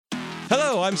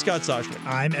Hello, I'm Scott Soshman.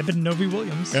 I'm Eben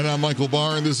Novi-Williams. And I'm Michael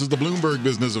Barr, and this is the Bloomberg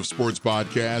Business of Sports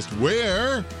podcast,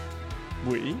 where...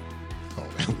 Oh,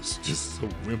 that was just so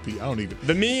wimpy. I don't even...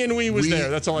 The me and we was there.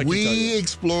 That's all I can tell you. We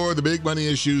explore the big money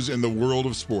issues in the world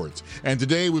of sports. And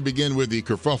today we begin with the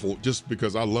kerfuffle, just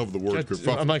because I love the word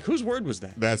kerfuffle. I'm like, whose word was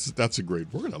that? That's a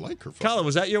great word. I like kerfuffle. Colin,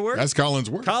 was that your word? That's Colin's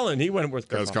word. Colin, he went with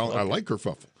kerfuffle. That's Colin. Okay. I like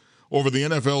kerfuffle. Over the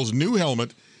NFL's new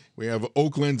helmet, we have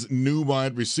Oakland's new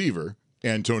wide receiver,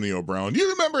 Antonio Brown.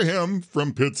 You remember him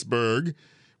from Pittsburgh,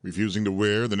 refusing to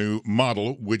wear the new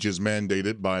model, which is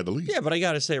mandated by the league. Yeah, but I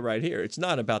got to say right here, it's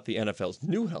not about the NFL's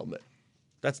new helmet.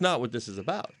 That's not what this is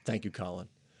about. Thank you, Colin.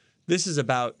 This is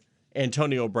about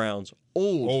Antonio Brown's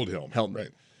old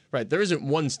helmet. Right. There isn't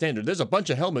one standard. There's a bunch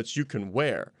of helmets you can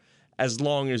wear as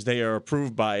long as they are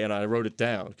approved by, and I wrote it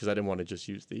down because I didn't want to just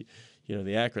use the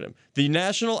acronym. The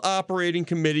National Operating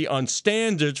Committee on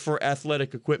Standards for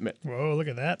Athletic Equipment. Whoa, look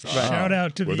at that. Right. Shout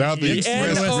out to Without the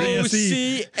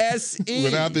NOCSE.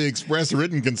 Without the express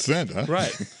written consent, huh?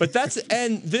 Right. But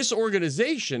this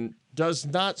organization does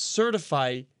not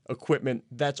certify equipment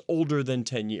that's older than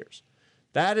 10 years.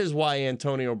 That is why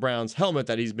Antonio Brown's helmet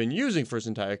that he's been using for his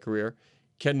entire career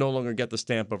can no longer get the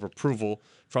stamp of approval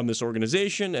from this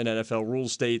organization, and NFL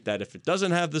rules state that if it doesn't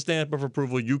have the stamp of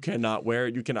approval, you cannot wear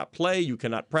it, you cannot play, you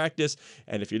cannot practice,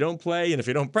 and if you don't play and if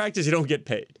you don't practice, you don't get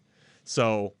paid.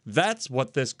 So that's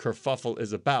what this kerfuffle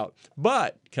is about.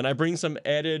 But can I bring some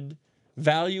added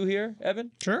value here,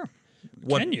 Evan? Sure.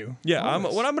 Can you? Yeah, I'm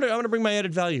gonna bring my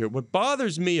added value here. What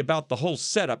bothers me about the whole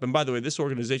setup, and by the way, this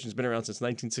organization's been around since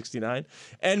 1969.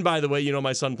 And by the way, you know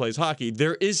my son plays hockey.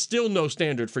 There is still no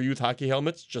standard for youth hockey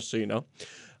helmets, just so you know.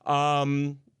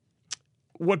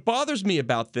 What bothers me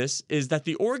about this is that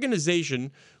the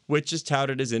organization, which is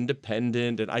touted as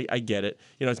independent, and I get it,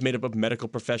 it's made up of medical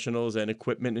professionals and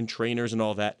equipment and trainers and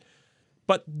all that.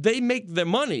 But they make their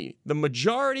money. The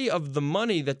majority of the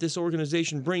money that this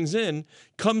organization brings in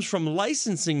comes from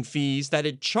licensing fees that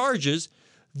it charges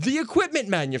the equipment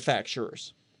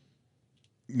manufacturers.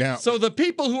 Now, so the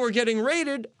people who are getting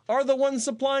rated are the ones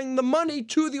supplying the money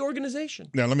to the organization.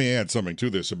 Now, let me add something to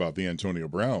this about the Antonio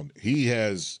Brown.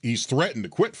 He's threatened to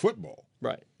quit football.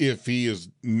 Right. If he is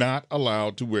not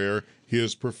allowed to wear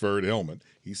his preferred helmet.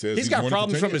 He says he's got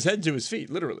problems from his head to his feet,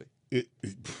 literally.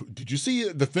 Did you see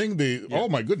the thing? Oh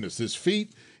my goodness, his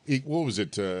feet. What was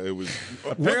it? It was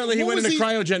apparently he went in a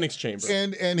cryogenics chamber,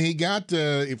 and he got.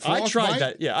 I tried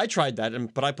that. Yeah, I tried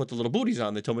that, but I put the little booties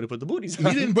on. They told me to put the booties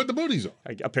on. He didn't put the booties on.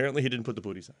 Apparently, he didn't put the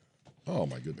booties on. Oh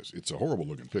my goodness, it's a horrible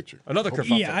looking picture. Another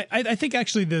kerfuffle. Yeah, I think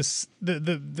actually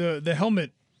the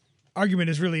helmet argument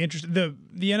is really interesting.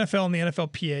 The NFL and the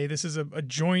NFLPA, this is a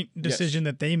joint decision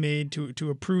that they made to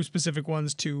approve specific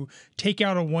ones to take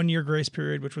out a 1-year grace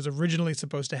period, which was originally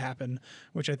supposed to happen,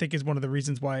 which I think is one of the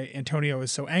reasons why Antonio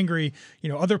is so angry.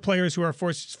 Other players who are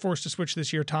forced to switch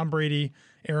this year, Tom Brady,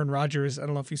 Aaron Rodgers. I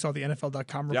don't know if you saw the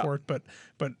NFL.com report, but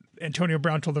Antonio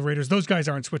Brown told the Raiders, those guys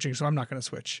aren't switching, so I'm not going to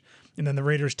switch. And then the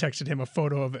Raiders texted him a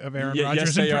photo of Aaron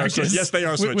Rodgers in practice. Yes, they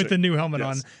are switching. With the new helmet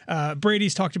on.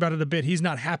 Brady's talked about it a bit. He's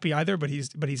not happy either, but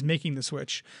he's making the switch.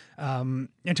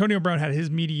 Antonio Brown had his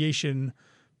mediation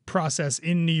process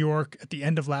in New York at the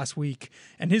end of last week,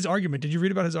 and his argument. Did you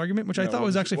read about his argument, which I thought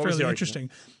was actually fairly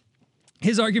interesting?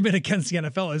 His argument against the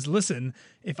NFL is: listen,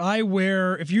 if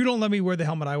you don't let me wear the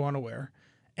helmet I want to wear,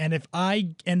 and if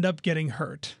I end up getting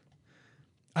hurt,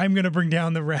 I'm going to bring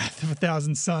down the wrath of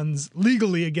 1,000 suns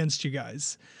legally against you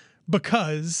guys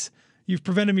because you've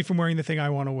prevented me from wearing the thing I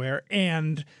want to wear,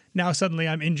 and now suddenly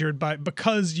I'm injured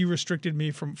because you restricted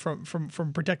me from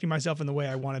protecting myself in the way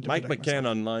I wanted to. Mike McCann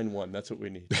on line 1. That's what we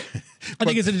need. I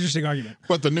think it's an interesting argument.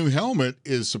 But the new helmet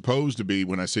is supposed to be,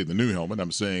 when I say the new helmet,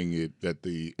 I'm saying that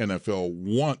the NFL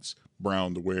wants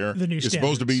Brown to wear. The new it's standards.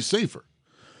 Supposed to be safer.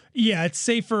 Yeah, it's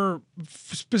safer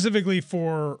specifically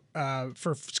for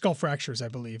skull fractures, I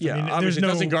believe. Yeah, I mean, obviously it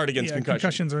doesn't guard against concussions.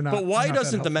 Concussions are not. But why not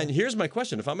doesn't here's my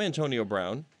question. If I'm Antonio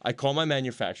Brown, I call my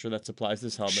manufacturer that supplies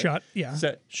this helmet. Shut, yeah. Is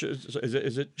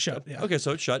it shut? Yeah. Okay,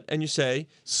 so it's shut. And you say,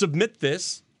 submit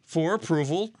this for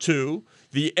approval to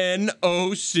the NOCSAE.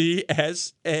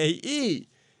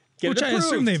 Which I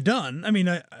assume they've done. I mean,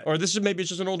 or maybe it's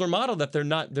just an older model that they're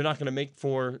not going to make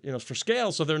for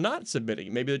scale, so they're not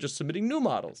submitting. Maybe they're just submitting new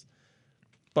models.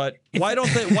 But why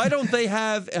don't they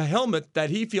have a helmet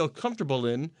that he feels comfortable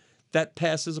in that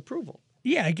passes approval?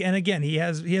 Yeah, and again, he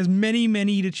has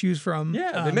many to choose from.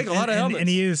 Yeah, they make a lot of helmets,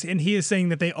 and he is saying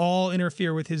that they all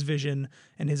interfere with his vision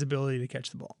and his ability to catch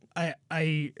the ball.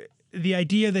 The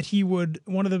idea that he would,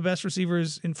 one of the best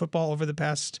receivers in football over the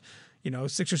past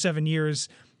 6 or 7 years,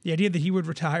 the idea that he would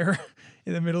retire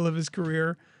in the middle of his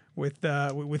career with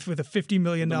a $50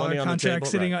 million The money on the contract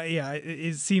table, sitting right. on. Yeah,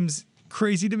 it seems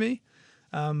crazy to me.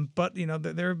 But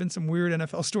there have been some weird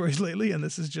NFL stories lately, and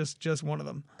this is just one of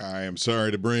them. I am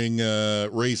sorry to bring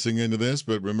racing into this,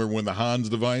 but remember when the Hans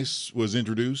device was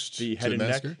introduced? The head to and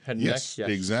neck? NASCAR? Head and yes, neck?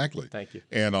 Yes. exactly. Thank you.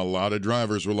 And a lot of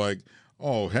drivers were like,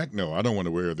 "Oh heck no, I don't want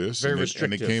to wear this." Very and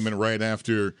restrictive. it came in right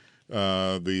after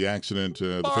the accident,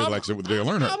 the fatal accident with Dale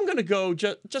Earnhardt. I'm gonna go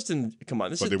Justin. Come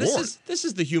on, this But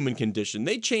is the human condition.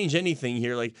 They change anything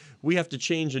here. Like we have to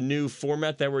change a new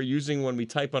format that we're using when we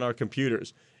type on our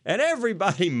computers, and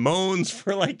everybody moans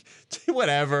for like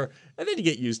whatever, and then you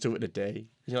get used to it in a day.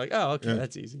 You're like, oh, okay,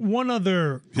 that's easy. One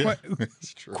other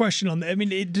That's true. question on that. I mean,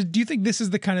 do you think this is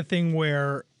the kind of thing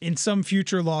where in some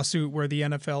future lawsuit where the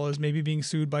NFL is maybe being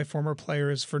sued by former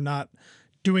players for not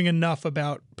doing enough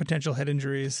about potential head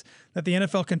injuries, that the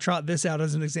NFL can trot this out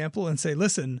as an example and say,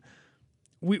 listen,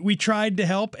 we tried to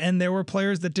help, and there were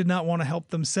players that did not want to help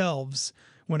themselves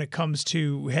when it comes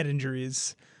to head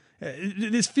injuries.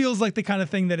 This feels like the kind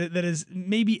of thing that is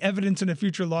maybe evidence in a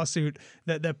future lawsuit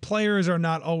that players are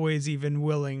not always even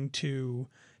willing to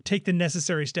take the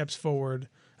necessary steps forward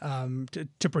to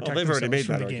protect They've already themselves made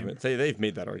from that the argument. game. They've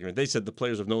made that argument. They said the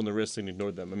players have known the risk and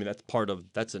ignored them. I mean,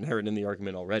 that's inherent in the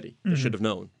argument already. They should have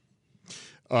known.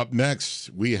 Up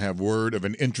next, we have word of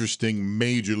an interesting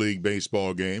Major League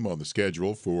Baseball game on the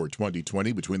schedule for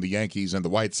 2020 between the Yankees and the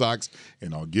White Sox,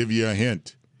 and I'll give you a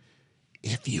hint.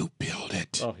 If you build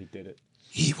it, Oh, he did it.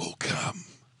 he will come.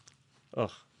 Oh,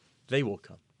 they will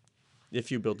come.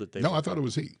 If you build it, they No, will I thought come. it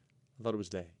was he. I thought it was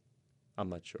they. I'm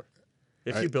not sure.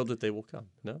 If you build it, they will come.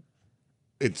 No?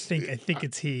 I think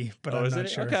it's he, but I'm is not it?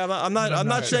 sure. Okay, I'm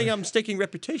not saying I'm staking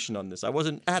reputation on this. I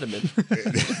wasn't adamant.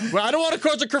 Well, I don't want to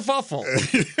cause a kerfuffle.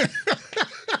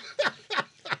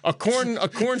 a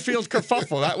cornfield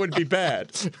kerfuffle. That would be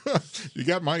bad. You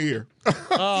got my ear.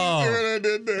 Oh. See what I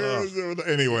did there?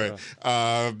 Anyway,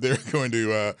 they're going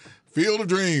to Field of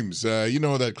Dreams. You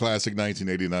know that classic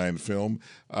 1989 film.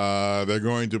 They're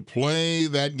going to play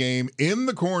that game in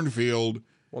the cornfield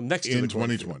Next to in the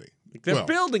 2020. They're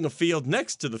building a field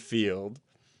next to the field,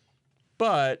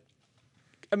 but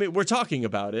I mean, we're talking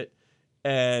about it,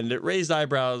 and it raised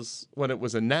eyebrows when it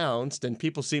was announced, and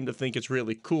people seem to think it's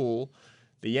really cool.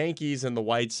 The Yankees and the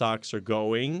White Sox are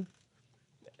going.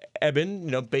 Eben,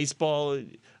 baseball.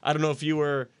 I don't know if you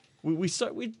were. We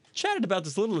chatted about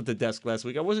this a little at the desk last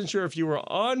week. I wasn't sure if you were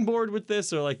on board with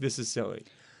this or like this is silly.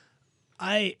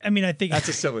 I mean, I think That's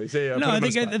a silly. No, I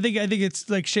think it's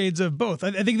like shades of both. I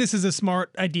think this is a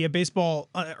smart idea. Baseball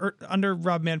under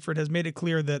Rob Manfred has made it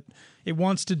clear that it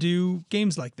wants to do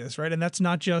games like this, right? And that's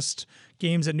not just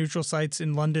games at neutral sites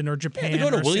in London or Japan. they go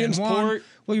to or Williamsport.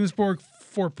 Williamsport,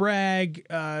 Fort Bragg,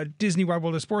 Disney Wide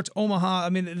World of Sports, Omaha. I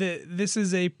mean, this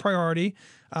is a priority.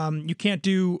 You can't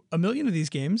do a million of these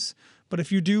games. But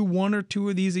if you do one or two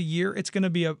of these a year, it's going to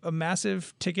be a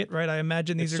massive ticket, right? I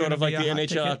imagine these are Sort going of to be like the a hot NHL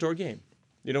ticket. outdoor game.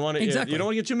 You don't want to. Exactly. You don't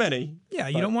want to get too many. Yeah,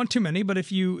 you don't want too many, but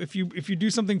if you do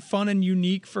something fun and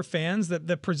unique for fans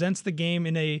that presents the game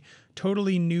in a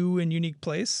totally new and unique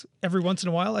place every once in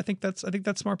a while, I think that's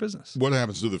smart business. What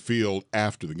happens to the field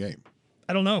after the game?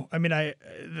 I don't know. I mean, that's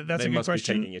They a good must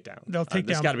question. be taking it down. They'll take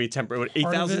There's down. got to be temporary. What,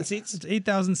 part of 8,000 it. seats? It's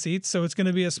 8,000 seats, so it's going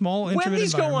to be a small When intimate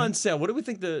these go on environment. sale, what do we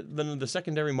think the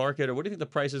secondary market, or what do you think the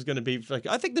price is going to be? Like,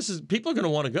 I think people are going to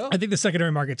want to go. I think the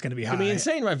secondary market's going to be high. I mean,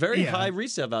 insane, right? Very Yeah. high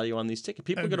resale value on these tickets.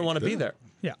 People are going to want to be there.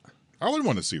 Yeah. I would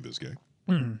want to see this game.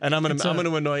 And I'm going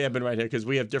to annoy Eben right here because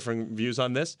we have different views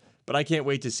on this. But I can't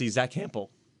wait to see Zach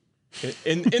Campbell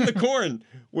in the corn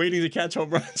waiting to catch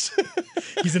home runs.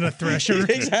 He's in a thresher.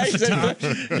 Exactly.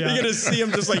 Yeah. You're going to see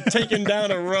him just like taking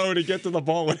down a row to get to the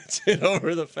ball when it's hit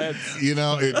over the fence.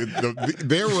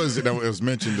 There was, it was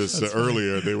mentioned this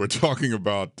earlier. They were talking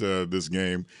about this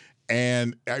game,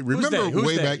 and I remember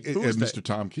Who's they? back Who was Mr.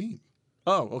 Tom Keene.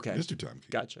 Oh, okay. Mr. Tom Keene.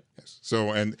 Gotcha. Yes.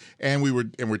 So and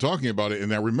we're talking about it,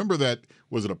 and I remember that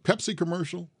was it a Pepsi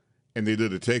commercial, and they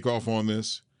did a takeoff on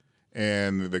this,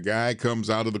 and the guy comes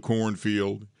out of the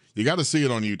cornfield. You got to see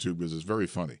it on YouTube because it's very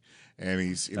funny. And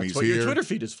he's what here. your Twitter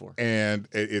feed is for. And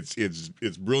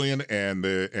it's brilliant. And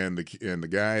the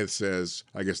guy says,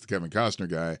 I guess the Kevin Costner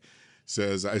guy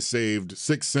says, I saved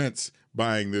 6 cents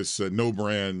buying this no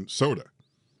brand soda.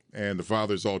 And the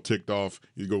father's all ticked off.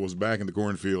 He goes back in the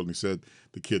cornfield and he said,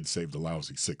 the kid saved a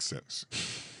lousy 6 cents.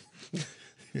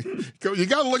 You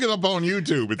got to look it up on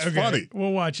YouTube. It's funny.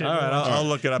 We'll watch it. All right, I'll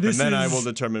look it up, This and then I is- will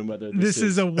determine whether This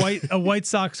is a White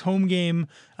Sox home game.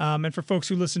 And for folks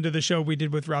who listen to the show we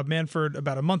did with Rob Manfred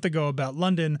about a month ago about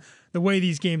London, the way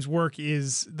these games work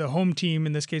is the home team,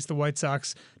 in this case the White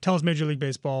Sox, tells Major League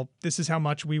Baseball, this is how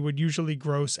much we would usually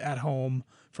gross at home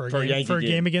for a Yankee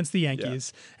game against the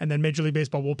Yankees, and then Major League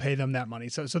Baseball will pay them that money.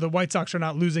 So the White Sox are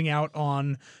not losing out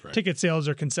on ticket sales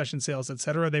or concession sales, et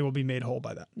cetera. They will be made whole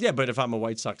by that. Yeah, but if I'm a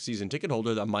White Sox season ticket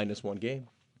holder, I'm minus one game.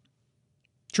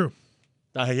 True.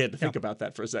 I had to think about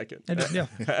that for a second.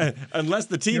 Yeah. Unless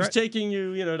the team's taking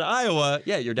you, to Iowa,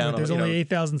 you're down. There's only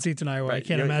 8,000 seats in Iowa. Right. I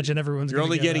can't imagine everyone's. You're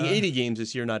only get, getting 80 games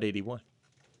this year, not 81.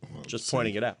 Well, just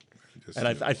pointing it out. And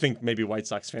I think maybe White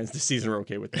Sox fans this season are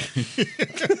okay with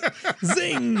that.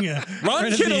 Zing!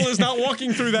 Ron Kittle is not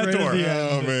walking through that door.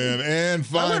 Oh man! And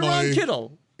finally, Ron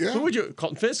Kittle. Yeah. Who would you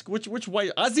Colton Fisk? Which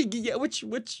White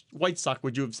which White Sox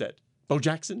would you have said? Bo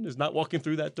Jackson is not walking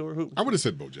through that door. Who? I would have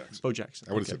said Bo Jackson. Bo Jackson.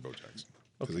 I would have said Bo Jackson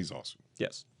because he's awesome.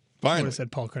 Yes. I would Finally, have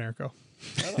said Paul Konerko.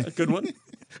 A good one.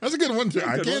 that's a good one too.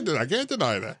 I can't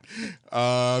deny that.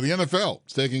 The NFL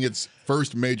is taking its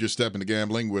first major step into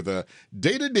gambling with a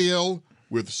data deal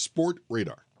with Sport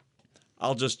Radar.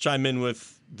 I'll just chime in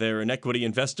with they're an equity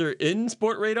investor in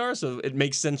Sport Radar, so it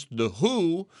makes sense.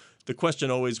 The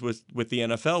question always with the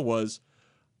NFL was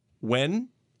when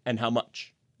and how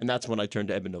much. And that's when I turned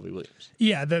to Eben Novy-Williams.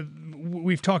 Yeah,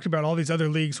 we've talked about all these other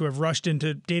leagues who have rushed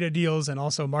into data deals and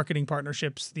also marketing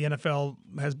partnerships. The NFL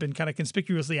has been kind of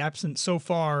conspicuously absent so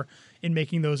far in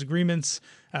making those agreements.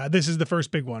 This is the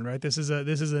first big one, right? This is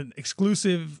an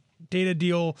exclusive data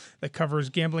deal that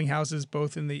covers gambling houses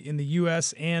both in the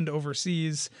U.S. and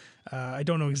overseas. I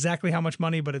don't know exactly how much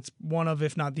money, but it's one of,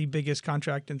 if not the biggest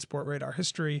contract in Sport Radar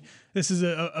history. This is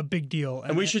a big deal.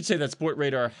 And we should say that Sport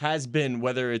Radar has been,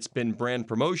 whether it's been brand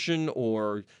promotion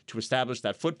or to establish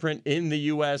that footprint in the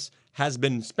U.S., has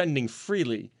been spending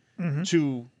freely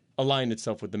to align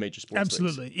itself with the major sports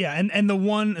Absolutely. leagues. Yeah. And the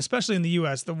one, especially in the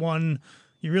U.S., the one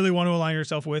you really want to align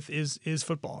yourself with is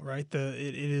football, right?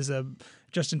 It is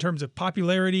just in terms of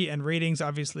popularity and ratings,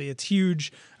 obviously it's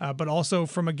huge, but also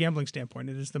from a gambling standpoint,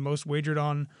 it is the most wagered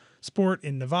on sport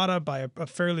in Nevada by a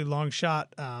fairly long shot.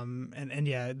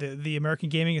 The American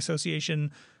Gaming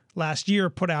Association last year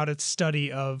put out its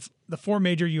study of the 4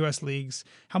 major U.S. leagues,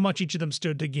 how much each of them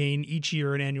stood to gain each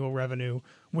year in annual revenue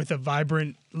with a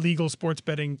vibrant legal sports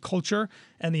betting culture.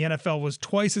 And the NFL was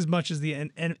twice as much as the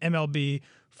MLB,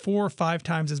 4 or 5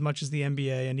 times as much as the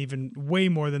NBA, and even way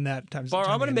more than that times. Bar,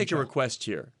 I'm going to make a request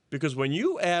here, because when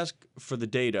you ask for the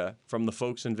data from the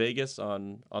folks in Vegas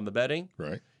on the betting,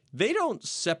 Right. they don't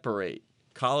separate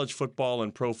college football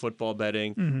and pro football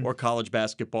betting or college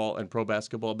basketball and pro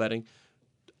basketball betting.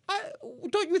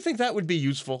 Don't you think that would be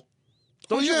useful?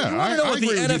 Don't you want to know what the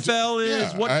NFL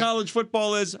is, what college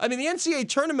football is? I mean, the NCAA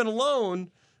tournament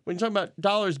alone, when you're talking about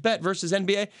dollars bet versus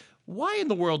NBA, why in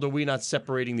the world are we not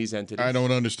separating these entities? I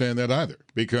don't understand that either,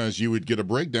 because you would get a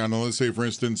breakdown. Now, let's say, for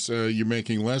instance, you're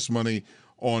making less money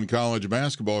on college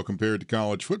basketball compared to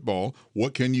college football.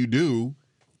 What can you do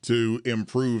to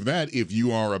improve that if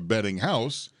you are a betting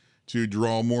house to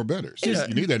draw more bettors? Yeah.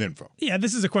 You need that info. Yeah,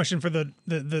 this is a question for the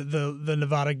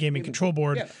Nevada Gaming Control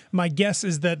Board. Yeah. My guess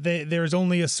is that there's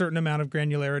only a certain amount of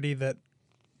granularity that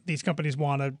these companies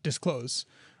want to disclose,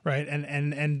 right?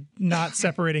 And not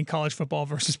separating college football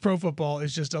versus pro football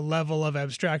is just a level of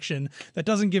abstraction that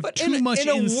doesn't give too much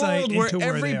insight into where they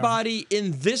are. Everybody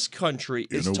in this country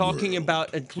is talking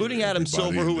about, including Adam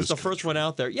Silver, who was the first one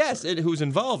out there, who's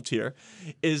involved here,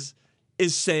 is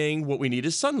saying what we need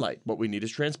is sunlight. What we need is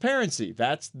transparency.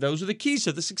 Those are the keys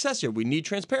to the success here. We need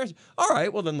transparency. All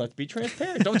right, well then let's be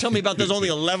transparent. Don't tell me about there's only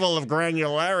a level of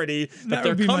granularity that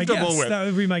they're comfortable with. That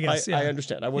would be my guess. I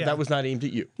understand. That was not aimed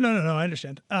at you. No, I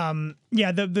understand.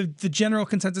 The general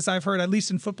consensus I've heard, at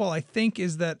least in football, I think,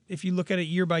 is that if you look at it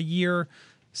year by year,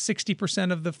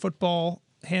 60% of the football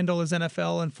handle is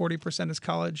NFL and 40% is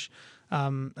college.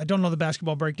 I don't know the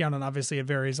basketball breakdown, and obviously it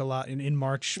varies a lot in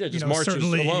March. Yeah, just March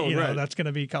certainly, alone, right. That's going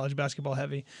to be college basketball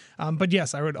heavy. But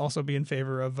yes, I would also be in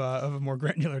favor of a more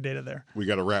granular data there. We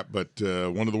got to wrap, but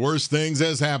one of the worst things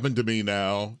has happened to me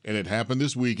now, and it happened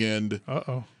this weekend.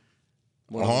 Uh-oh.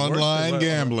 Online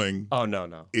gambling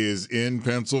is in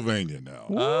Pennsylvania now.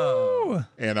 Oh.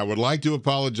 And I would like to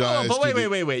apologize. But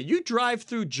wait. You drive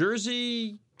through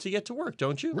Jersey to get to work,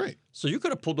 don't you? Right. So you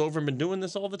could have pulled over and been doing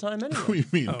this all the time anyway. What do you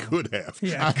mean could have?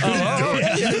 Yeah. I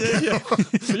couldn't do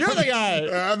it. So you're the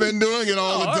guy. I've been doing it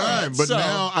all the time. Right. But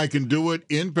now I can do it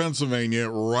in Pennsylvania,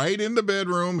 right in the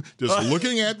bedroom, just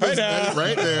looking at this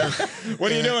right there.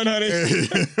 What are you doing, honey?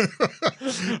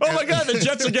 Oh, my God. The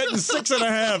Jets are getting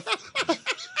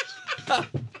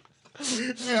 6.5.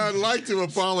 And I'd like to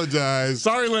apologize.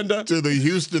 Sorry, Linda. To the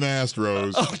Houston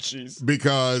Astros. Oh, jeez.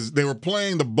 Because they were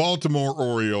playing the Baltimore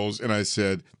Orioles, and I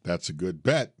said, that's a good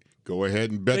bet. Go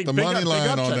ahead and bet the money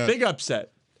line on that. Big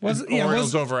upset.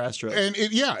 Orioles over Astros. And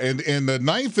in the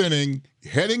ninth inning,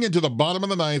 heading into the bottom of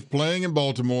the ninth, playing in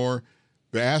Baltimore,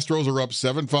 The Astros are up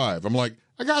 7-5. I'm like,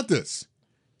 I got this.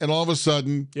 And all of a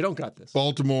sudden, You don't got this.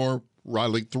 Baltimore,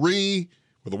 Riley 3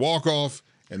 with a walk-off,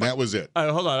 and that was it.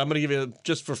 Hold on. I'm going to give you,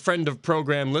 just for friend of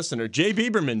program listener, Jay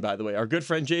Bieberman, by the way, our good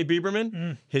friend Jay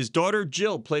Bieberman. His daughter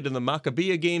Jill played in the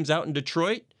Maccabea games out in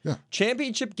Detroit. Yeah.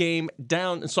 Championship game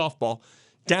down in softball,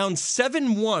 down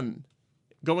 7-1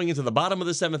 going into the bottom of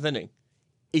the 7th inning.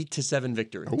 8-7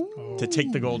 victory to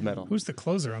take the gold medal. Who's the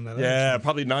closer on that? Yeah,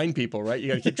 probably 9 people, right? You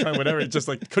got to keep trying whatever. It's just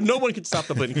like no one can stop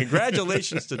the bleeding.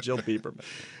 Congratulations to Jill Bieberman.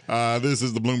 This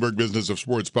is the Bloomberg Business of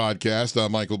Sports podcast.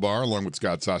 I'm Michael Barr, along with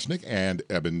Scott Sosnick and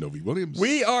Eben Novy-Williams.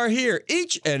 We are here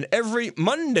each and every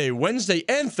Monday, Wednesday,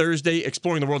 and Thursday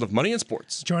exploring the world of money and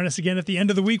sports. Join us again at the end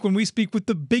of the week when we speak with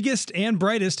the biggest and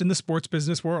brightest in the sports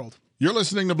business world. You're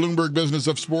listening to Bloomberg Business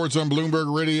of Sports on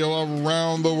Bloomberg Radio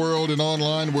around the world and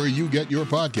online where you get your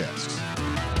podcasts.